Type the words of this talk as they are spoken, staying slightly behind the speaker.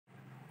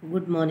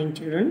Good morning,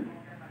 children.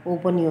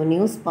 Open your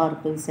new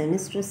Sparkle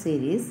semester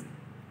series,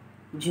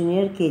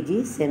 Junior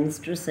KG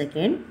semester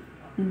 2nd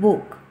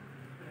book.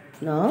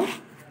 Now,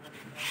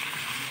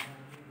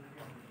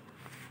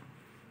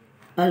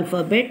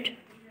 alphabet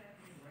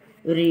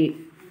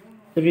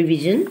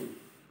revision,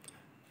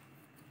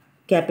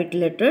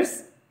 capital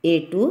letters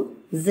A to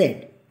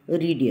Z.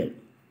 Read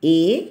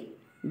A,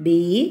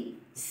 B,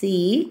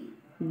 C,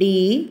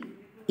 D,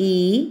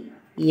 E,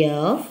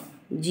 F,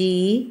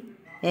 G,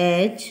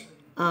 H,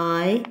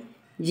 I,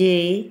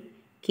 J,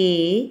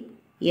 K,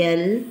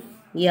 L,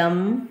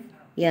 M,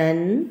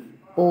 N,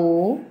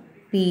 O,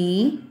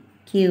 P,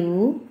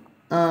 Q,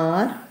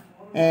 R,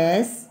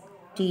 S,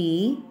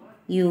 T,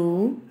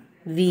 U,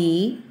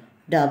 V,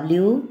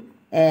 W,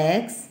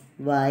 X,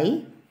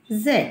 Y,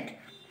 Z.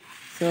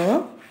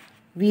 So,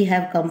 we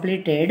have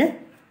completed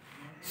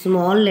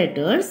small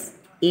letters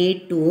A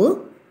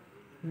to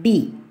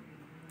D.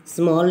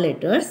 Small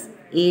letters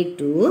A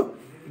to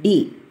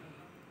D.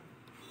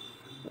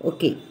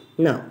 Okay,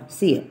 now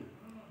see here.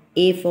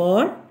 A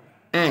for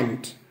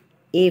ant.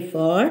 A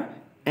for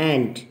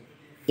ant.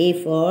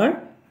 A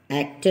for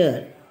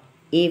actor.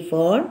 A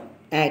for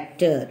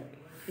actor.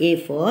 A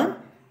for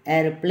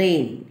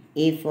airplane.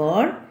 A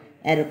for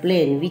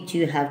airplane, which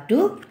you have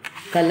to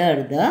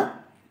color the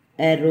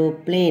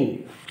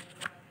aeroplane.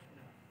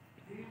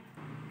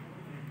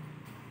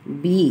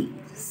 B,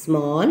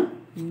 small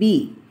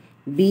b.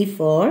 B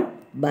for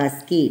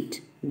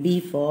basket. B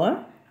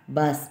for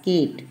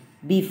basket.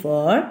 B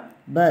for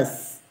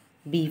bus.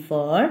 B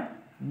for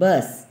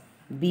bus.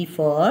 B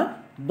for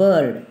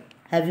bird.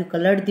 Have you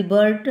colored the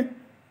bird?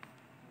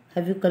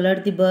 Have you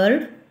colored the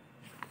bird?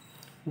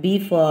 B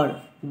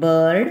for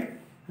bird.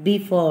 B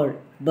for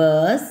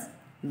bus.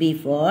 B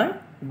for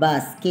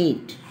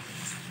basket.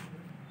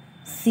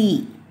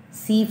 C.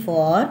 C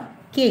for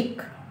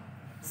cake.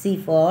 C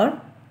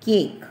for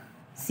cake.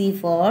 C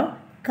for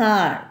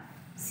car.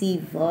 C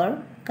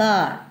for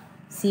car.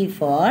 C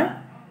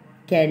for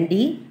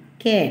candy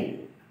cane.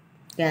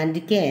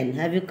 Candy cane.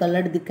 Have you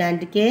colored the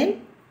candy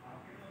cane?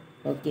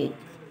 Okay.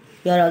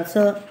 You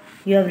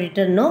have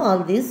written no all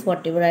this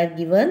whatever I have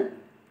given.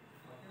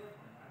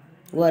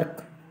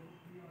 Work.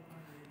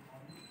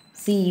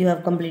 See, you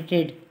have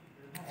completed.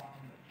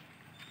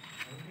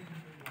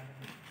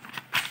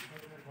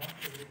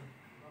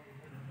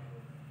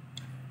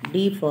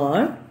 D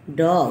for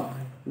dog.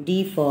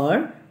 D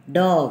for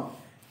dog.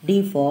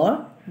 D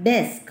for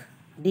desk.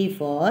 D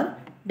for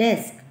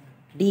desk.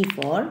 D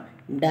for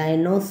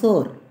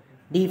dinosaur.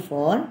 D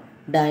for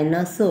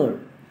dinosaur.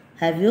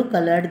 Have you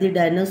colored the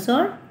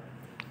dinosaur?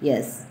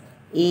 Yes.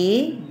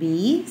 A,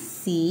 B,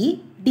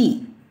 C,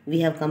 D. We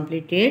have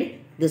completed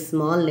the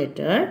small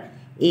letter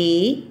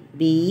A,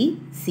 B,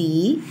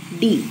 C,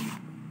 D.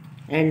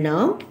 And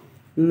now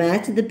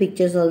match the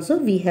pictures also.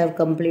 We have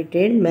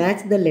completed.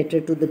 Match the letter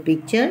to the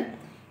picture.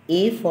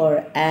 A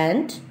for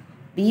ant.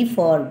 B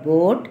for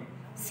boat.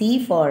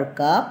 C for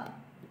cup.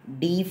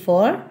 D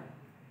for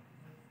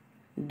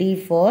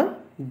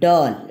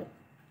doll.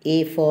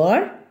 A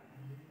for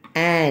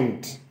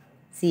ant.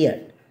 See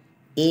here.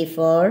 A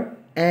for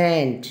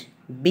ant.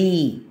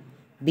 B.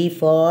 B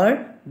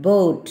for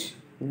boat.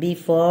 B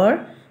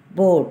for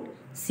boat.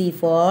 C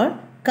for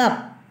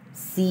cup.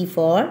 C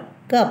for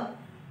cup.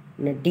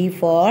 D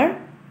for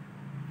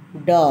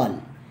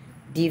doll.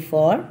 D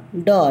for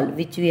doll,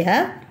 which we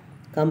have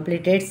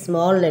completed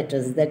small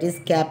letters, that is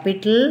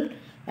capital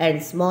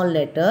and small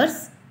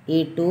letters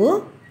A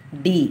to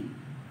D.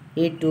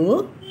 A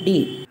to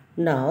D.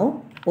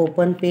 Now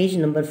open page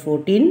number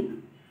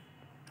 14.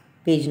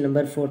 Page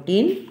number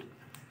 14.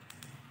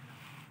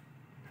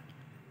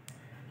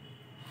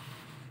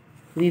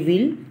 We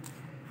will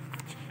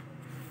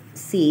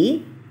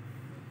see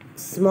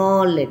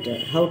small letter.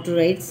 How to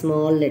write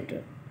small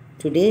letter.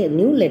 Today a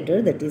new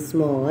letter, that is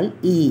small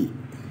e.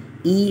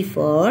 E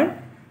for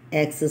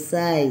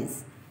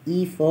exercise.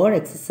 E for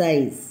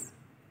exercise.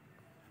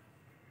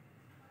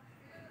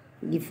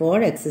 E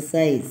for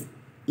exercise.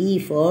 E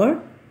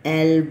for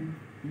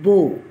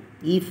elbow.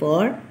 E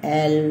for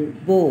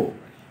elbow.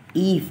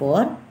 E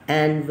for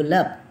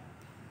envelope.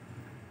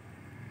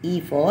 E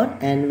for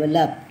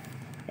envelope.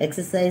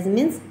 Exercise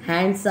means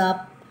hands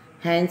up,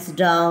 hands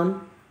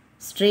down,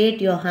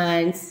 straight your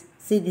hands.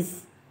 See,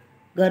 this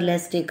girl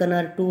has taken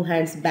her 2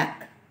 hands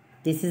back.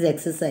 This is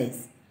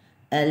exercise.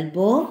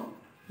 Elbow,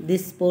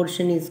 this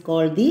portion is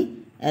called the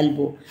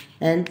elbow.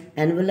 And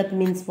envelope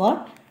means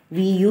what?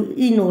 We use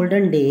in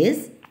olden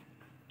days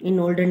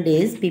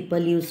people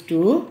used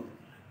to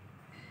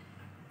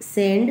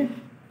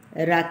send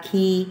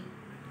Rakhi,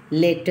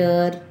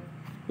 letter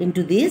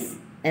into this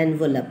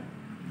envelope.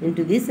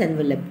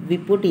 We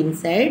put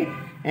inside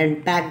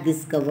and pack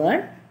this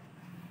cover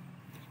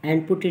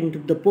and put into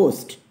the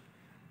post,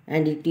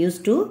 and it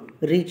used to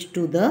reach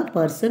to the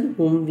person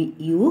whom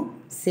you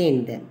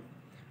send them,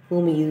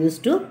 whom you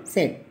used to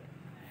send.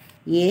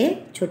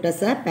 ये छोटा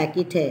सा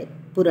packet है.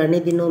 पुराने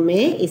दिनों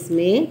में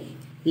इसमें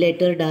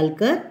letter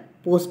डालकर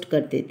post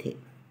करते थे.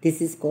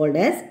 This is called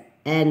as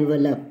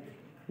envelope.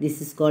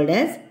 This is called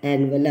as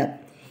envelope.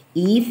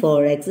 E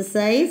for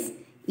exercise,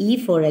 E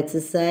for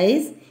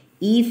exercise,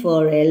 E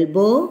for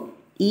elbow,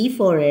 E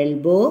for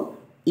elbow,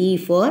 E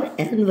for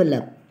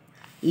envelope,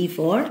 E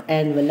for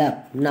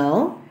envelope.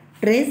 Now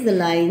trace the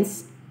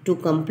lines to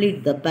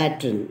complete the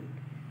pattern.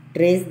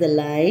 Trace the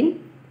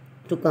line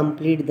to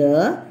complete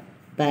the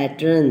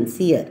patterns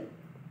here.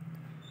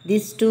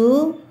 These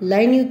two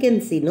line you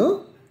can see,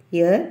 no?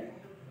 Here,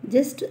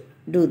 just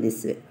do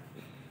this way.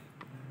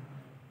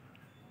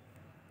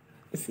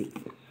 See,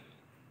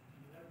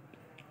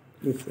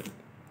 this way.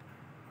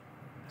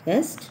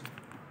 Just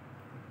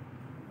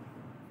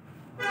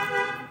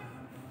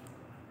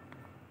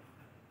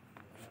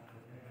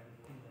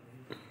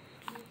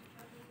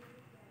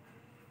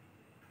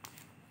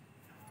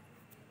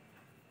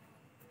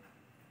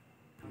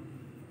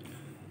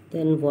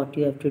then what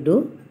you have to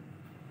do?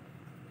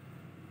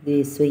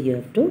 This way you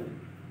have to.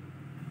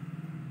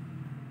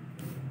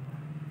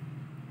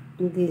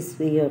 This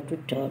way you have to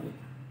turn.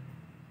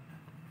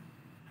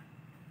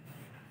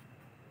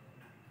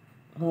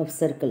 Half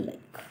circle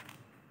like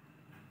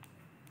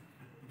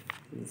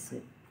this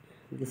way.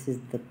 This is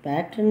the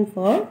pattern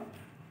for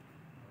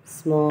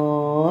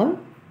small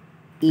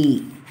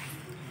e.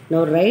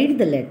 Now write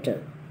the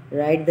letter.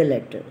 Write the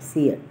letter.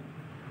 See here.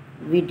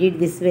 We did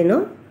this way,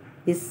 no?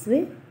 This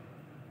way.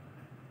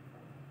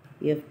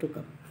 You have to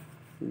come.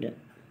 Done.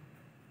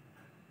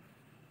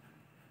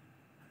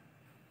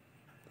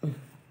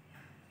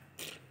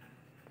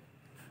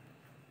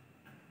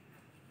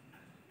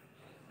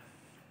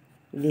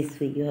 This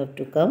way you have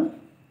to come.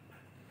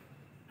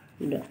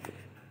 Done.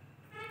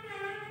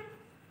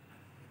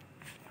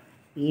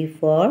 E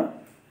for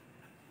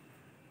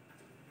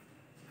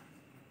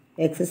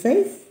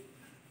exercise.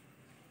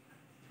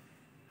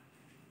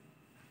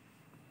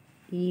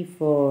 E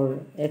for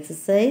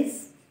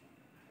exercise.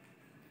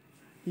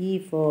 E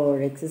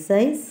for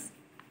exercise.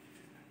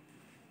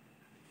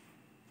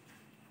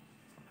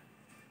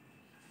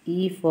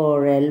 E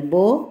for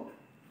elbow.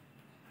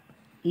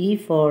 E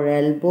for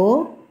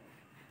elbow.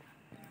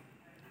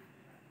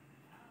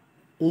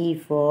 E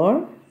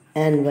for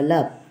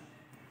envelope.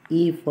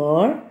 E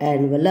for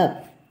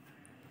envelope.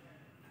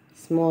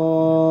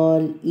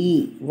 Small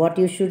e. What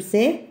you should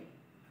say?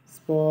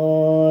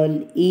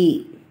 Small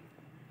e.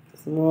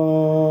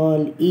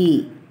 Small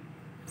e.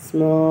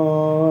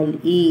 Small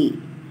e.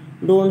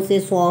 Don't say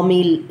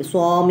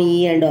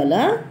Swami and all.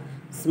 Huh?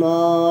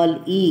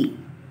 Small e.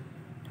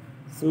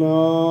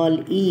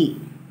 Small e.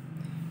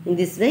 In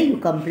this way you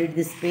complete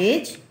this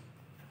page.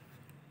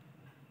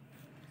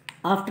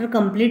 After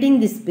completing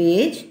this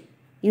page,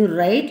 you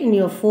write in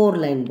your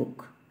 4-line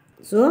book.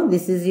 So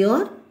this is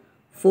your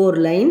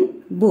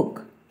 4-line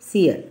book.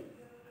 See here.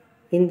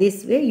 In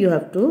this way you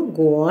have to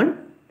go on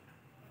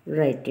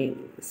writing.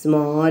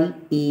 Small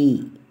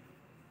e.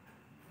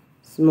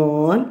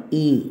 Small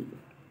e.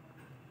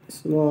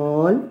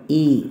 Small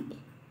e.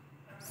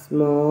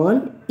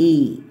 Small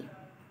e.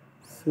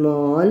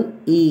 Small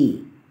e.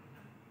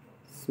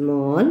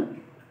 Small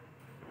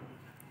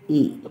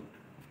e.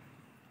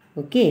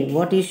 Okay,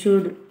 what you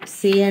should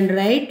say and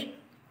write?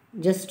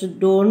 Just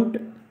don't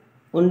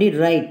only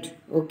write.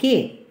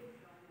 Okay.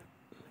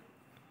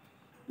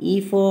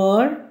 E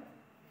for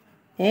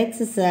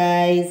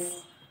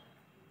exercise.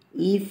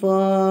 E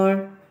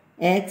for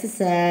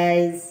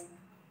exercise.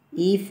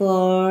 E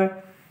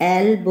for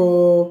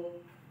elbow.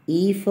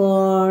 E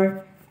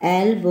for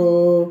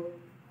elbow.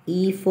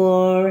 E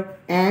for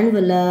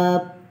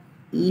envelope.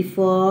 E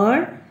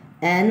for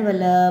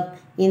envelope.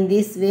 In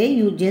this way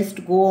you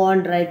just go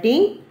on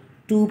writing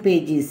 2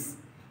 pages.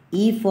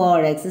 E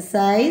for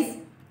exercise,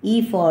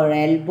 E for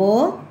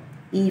elbow,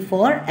 E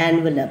for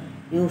envelope.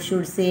 You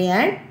should say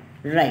and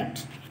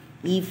write.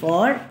 E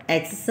for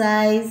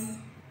exercise,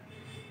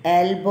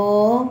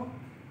 elbow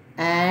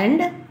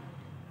and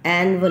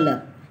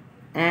envelope.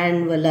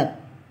 Envelope.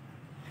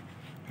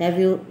 Have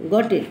you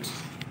got it?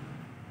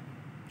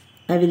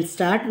 I will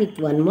start with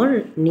one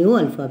more new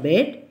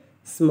alphabet.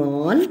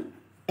 Small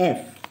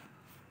f.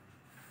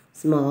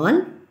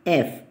 Small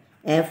f.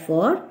 F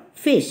for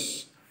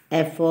fish.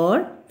 F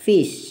for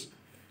fish.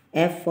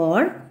 F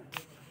for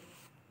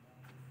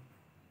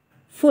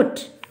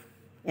foot.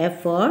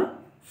 F for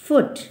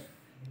foot.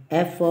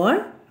 F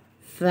for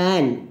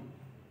fan.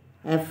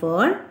 F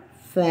for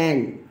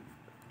fan.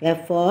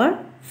 F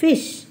for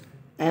fish.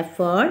 F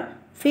for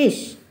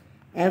fish.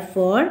 F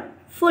for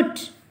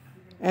foot.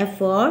 F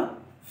for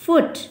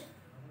foot.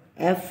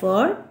 F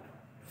for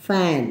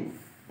fan.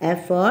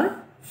 F for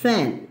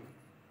fan.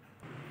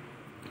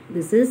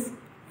 This is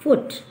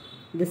foot.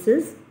 This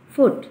is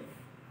foot.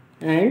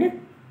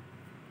 And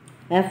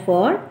F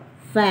for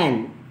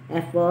fan.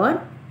 F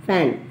for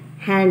fan.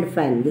 Hand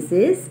fan. This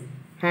is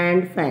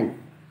hand fan.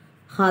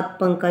 हाथ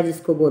पंखा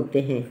जिसको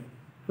बोलते हैं.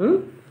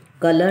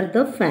 Color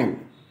the fan.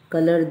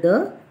 Color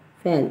the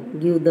fan.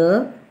 Give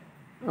the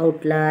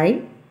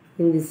outline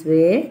in this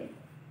way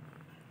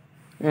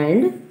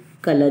and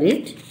color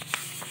it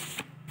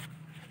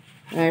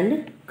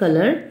and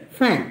color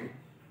fan.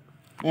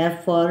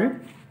 F for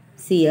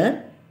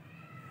seer.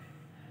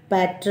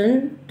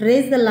 pattern,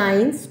 trace the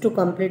lines to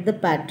complete the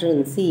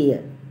pattern. See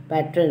here,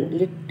 pattern,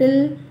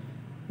 little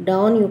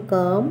down you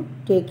come,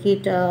 take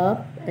it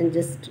up and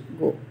just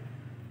go.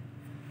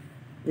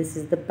 This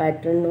is the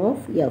pattern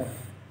of F,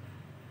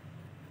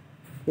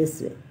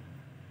 this way.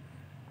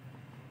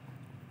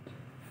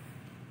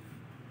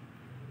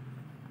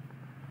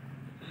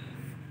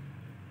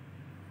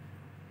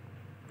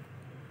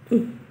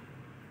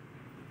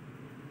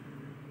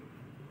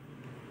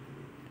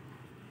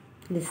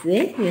 This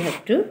way you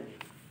have to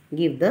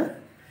give the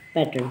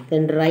pattern.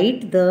 Then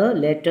write the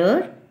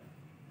letter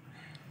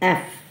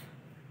F.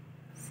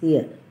 See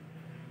here,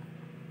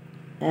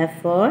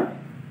 F for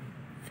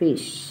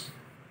fish.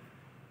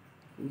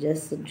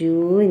 Just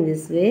do in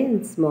this way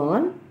and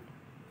small.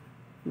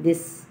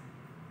 This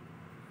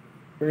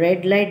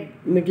red line,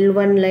 middle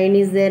one line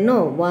is there,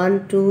 no?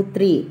 1, 2,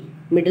 3.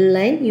 Middle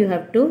line you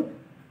have to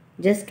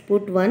just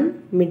put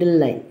one middle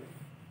line.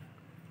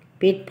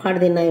 पेट फाड़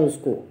देना है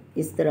उसको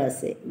इस तरह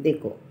से,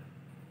 देखो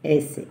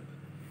ऐसे,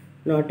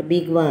 not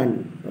big one.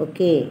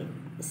 Okay,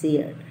 see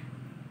here.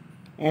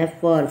 F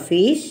for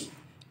fish,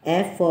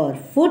 F for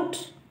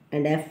foot,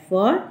 and F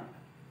for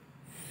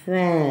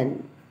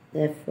fan.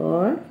 F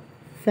for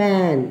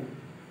fan.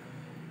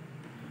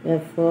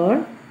 F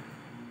for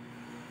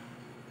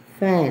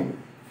fan.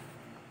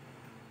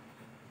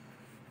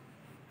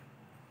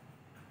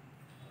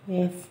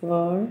 F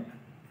for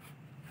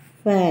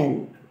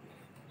fan.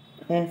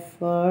 F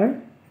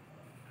for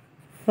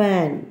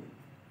fan.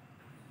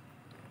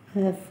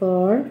 F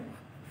for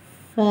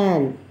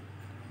fan.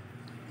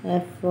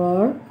 F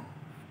for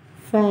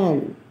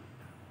fan.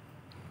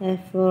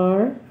 F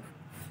for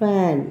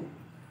fan.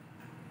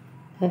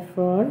 F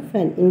for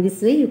fan. In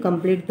this way you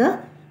complete the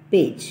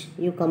page.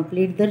 You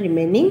complete the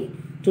remaining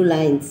two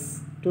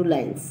lines.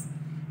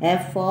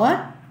 F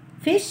for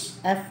fish,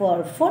 F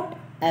for foot,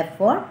 F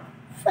for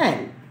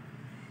fan.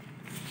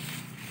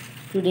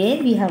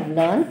 Today we have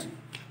learnt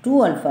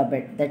two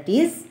alphabet, that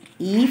is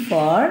E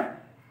for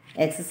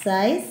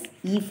exercise,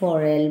 E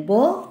for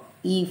elbow,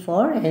 E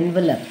for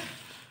envelope.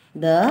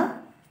 The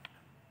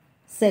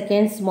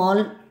second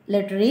small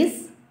letter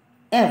is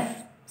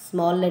F,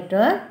 small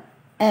letter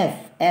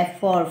F. F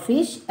for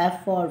fish,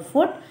 F for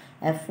foot,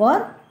 F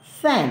for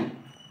fan.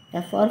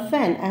 F for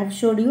fan. I have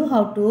showed you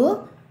how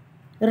to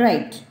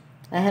write.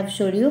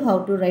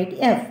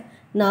 F.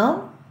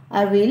 Now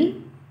I will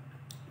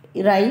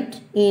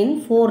write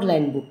in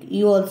 4-line book.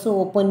 You also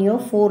open your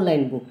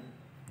 4-line book.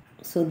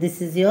 So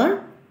this is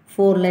your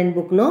 4-line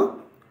book,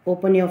 no?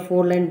 Open your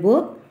 4-line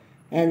book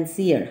and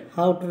see here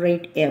how to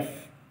write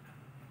F.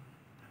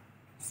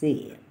 See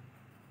here,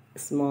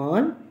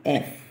 small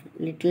F,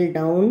 little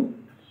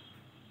down.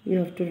 You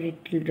have to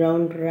little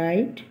down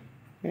right,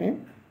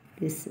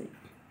 this way.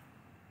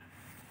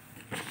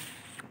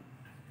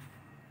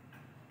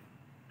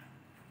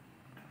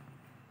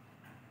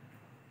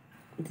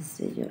 This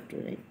way you have to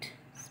write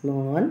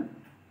small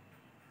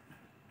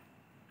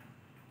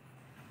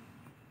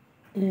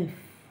F,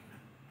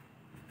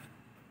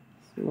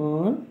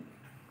 small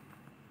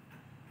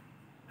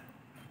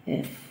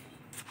F.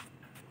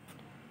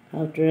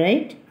 How to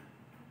write?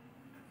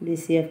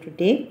 This you have to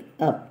take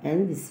up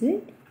and this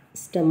way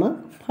stomach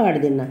फाड़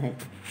देना है.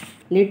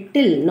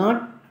 Little,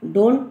 not,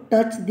 don't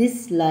touch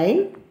this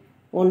line,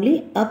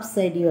 only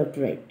upside you have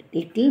to write,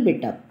 little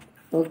bit up.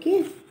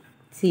 Okay,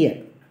 see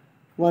here,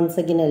 once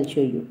again I'll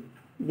show you.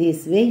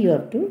 This way you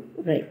have to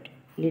write,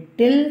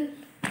 little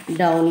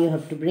down you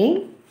have to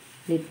bring,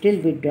 little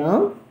bit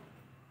down,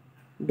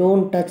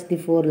 don't touch the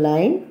 4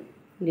 line,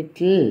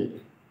 little.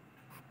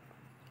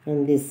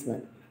 And this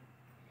one,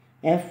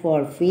 F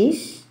for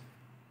fish,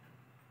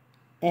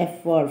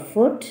 F for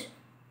foot,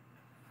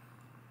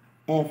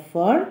 F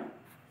for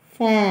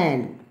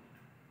fan.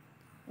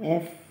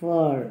 F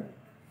for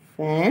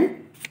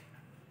fan,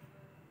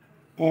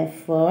 F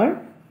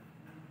for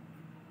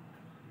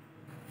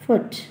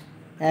foot,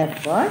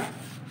 F for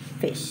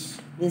fish.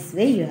 This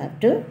way you have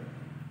to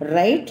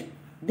write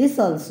this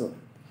also.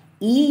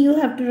 E you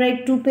have to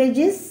write 2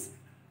 pages,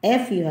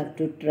 F you have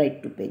to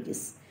write 2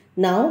 pages.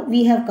 Now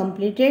we have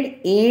completed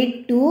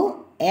A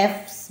to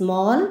F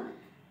small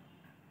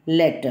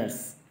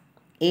letters.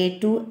 A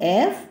to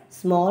F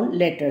small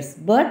letters.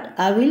 But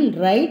I will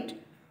write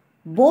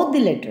both the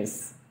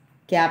letters,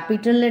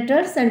 capital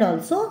letters and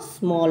also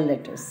small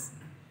letters.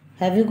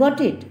 Have you got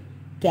it?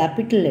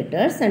 Capital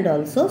letters and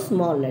also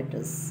small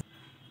letters.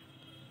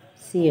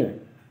 See here,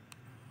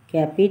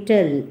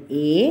 capital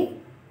A,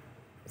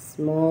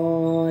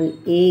 small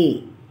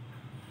a,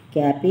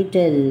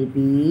 capital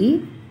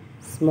B,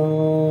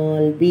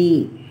 small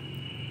b,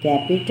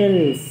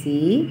 capital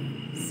C,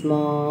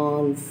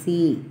 small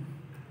c,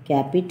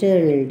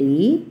 capital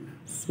D,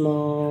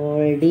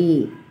 small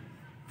d,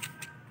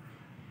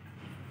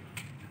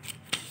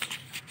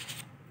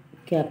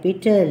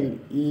 capital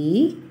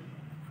E,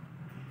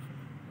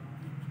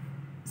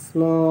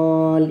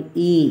 small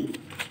e,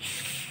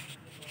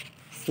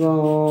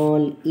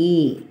 small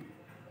e,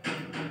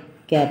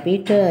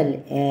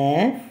 capital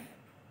F,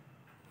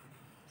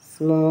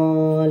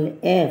 small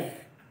f,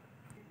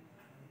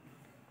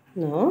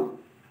 Now,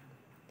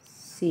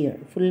 see here,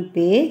 full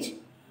page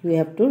you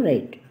have to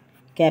write.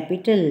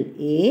 Capital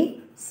A,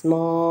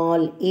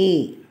 small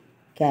a.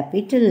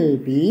 Capital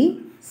B,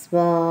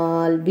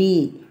 small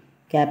b.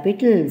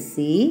 Capital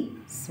C,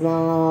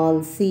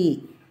 small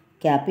c.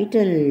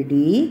 Capital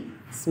D,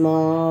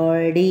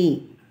 small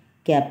d.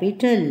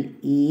 Capital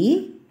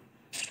E,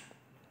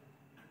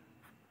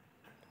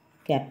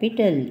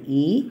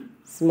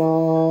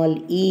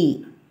 small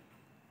e.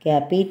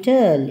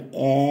 Capital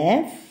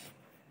F,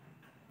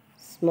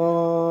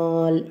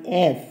 small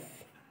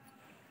f.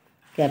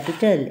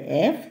 Capital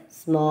F,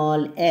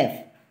 small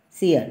f.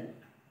 See here.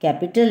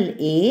 Capital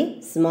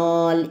A,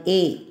 small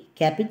a.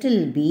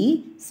 Capital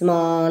B,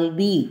 small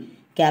b.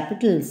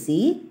 Capital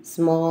C,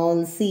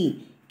 small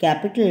c.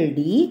 Capital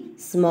D,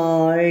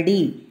 small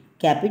d.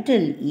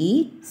 Capital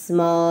E,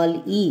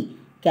 small e.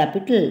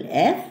 Capital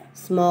F,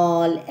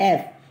 small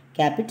f.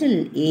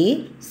 Capital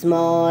A,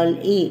 small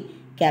a.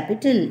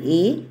 Capital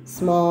A,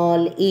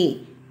 small a.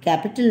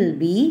 Capital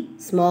B,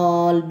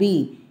 small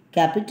b.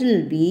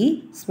 Capital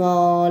B,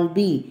 small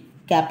b.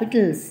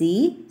 Capital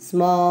C,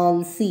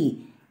 small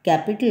c.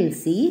 Capital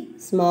C,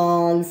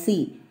 small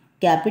c.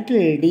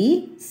 Capital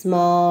D,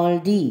 small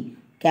d.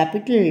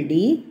 Capital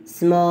D,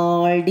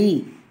 small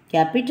d.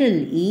 Capital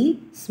E,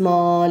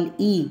 small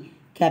e.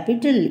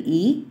 Capital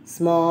E,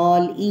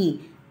 small e.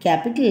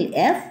 Capital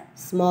F,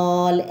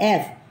 small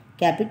f.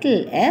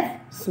 Capital F,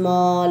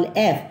 small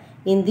f.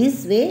 In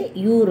this way,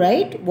 you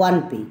write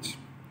one page.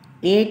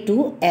 A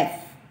to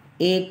F.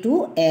 A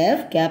to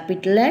F,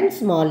 capital and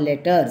small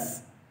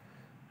letters.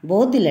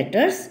 Both the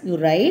letters you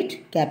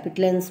write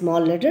capital and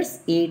small letters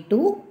A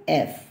to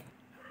F.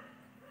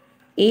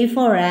 A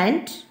for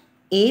ant,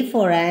 A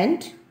for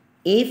ant,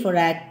 A for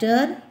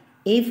actor,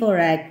 A for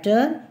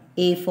actor,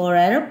 A for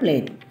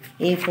aeroplane,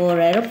 A for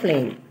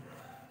aeroplane.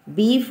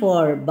 B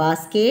for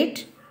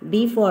basket,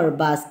 B for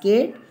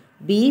basket,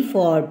 B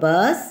for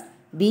bus,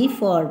 B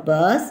for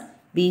bus,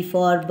 B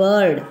for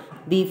bird,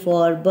 B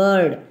for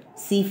bird.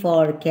 C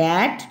for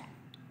cat,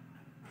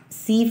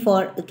 C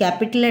for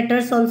capital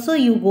letters also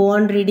you go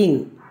on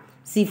reading.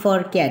 C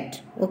for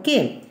cat.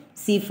 Okay.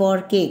 C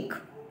for cake.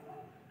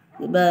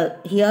 But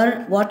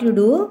here what you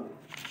do?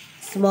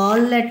 Small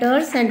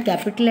letters and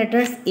capital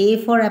letters. A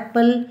for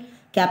apple.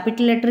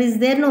 Capital letter is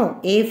there, no?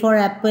 A for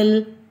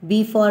apple.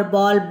 B for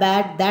ball,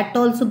 bat. That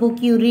also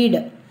book you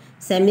read.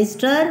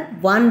 Semester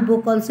 1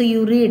 book also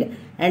you read.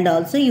 And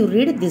also you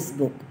read this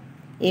book.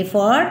 A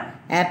for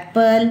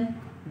apple.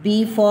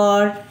 B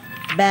for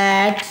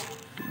bat.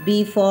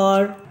 B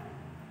for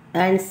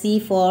and C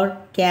for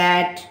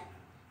cat,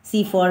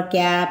 C for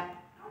cap.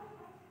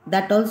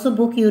 That also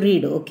book you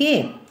read,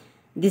 okay?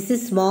 This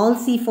is small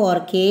c for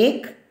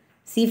cake,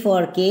 C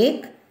for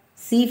cake,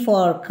 C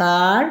for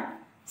car,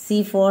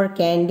 C for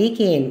candy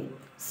cane.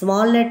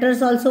 Small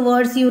letters also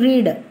words you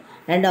read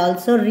and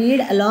also read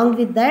along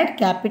with that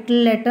capital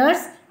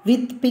letters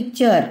with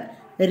picture.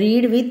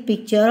 Read with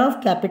picture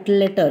of capital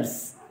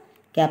letters.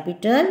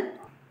 Capital,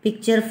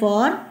 picture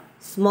for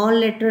small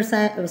letters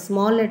I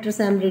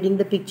am reading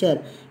the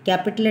picture.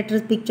 Capital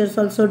letters pictures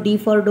also. D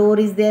for door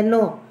is there,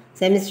 no?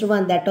 Semester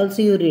 1 that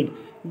also you read.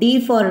 D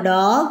for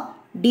dog,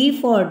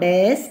 D for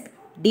desk,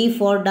 D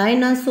for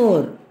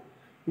dinosaur.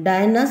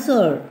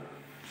 Dinosaur.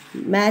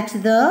 Match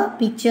the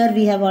picture.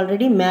 We have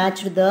already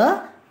matched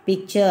the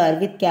picture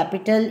with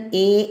capital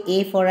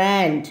A for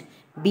ant,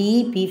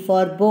 B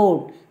for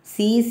boat,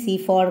 C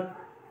for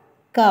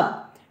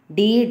cup,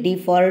 D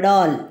for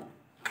doll.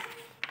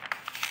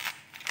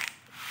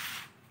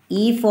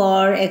 E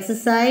for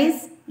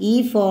exercise,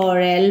 E for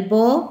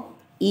elbow,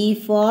 E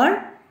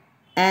for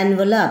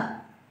envelope,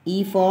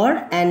 E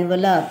for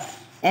envelope.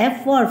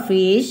 F for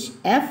fish,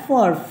 F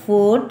for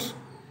foot,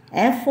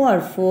 F for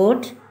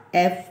foot,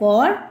 F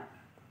for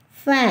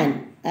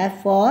fan,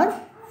 F for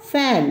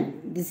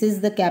fan. This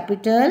is the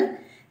capital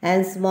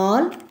and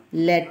small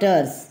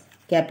letters.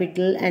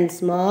 Capital and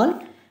small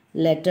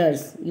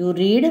letters. You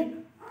read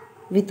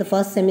with the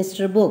first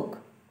semester book.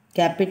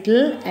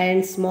 Capital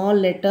and small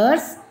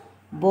letters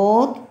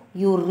both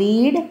you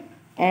read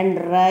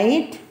and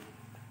write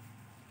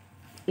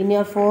in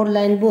your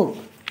 4-line book.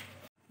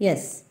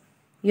 Yes,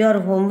 your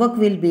homework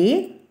will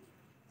be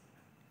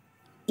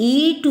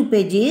E 2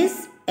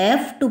 pages,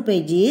 F 2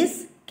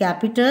 pages,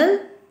 capital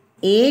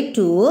A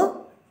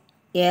to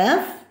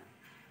F,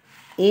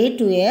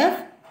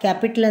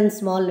 capital and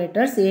small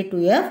letters A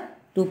to F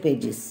 2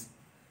 pages.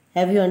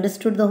 Have you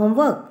understood the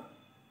homework?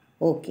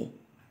 Okay.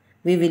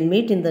 We will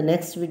meet in the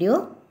next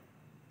video.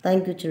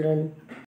 Thank you, children.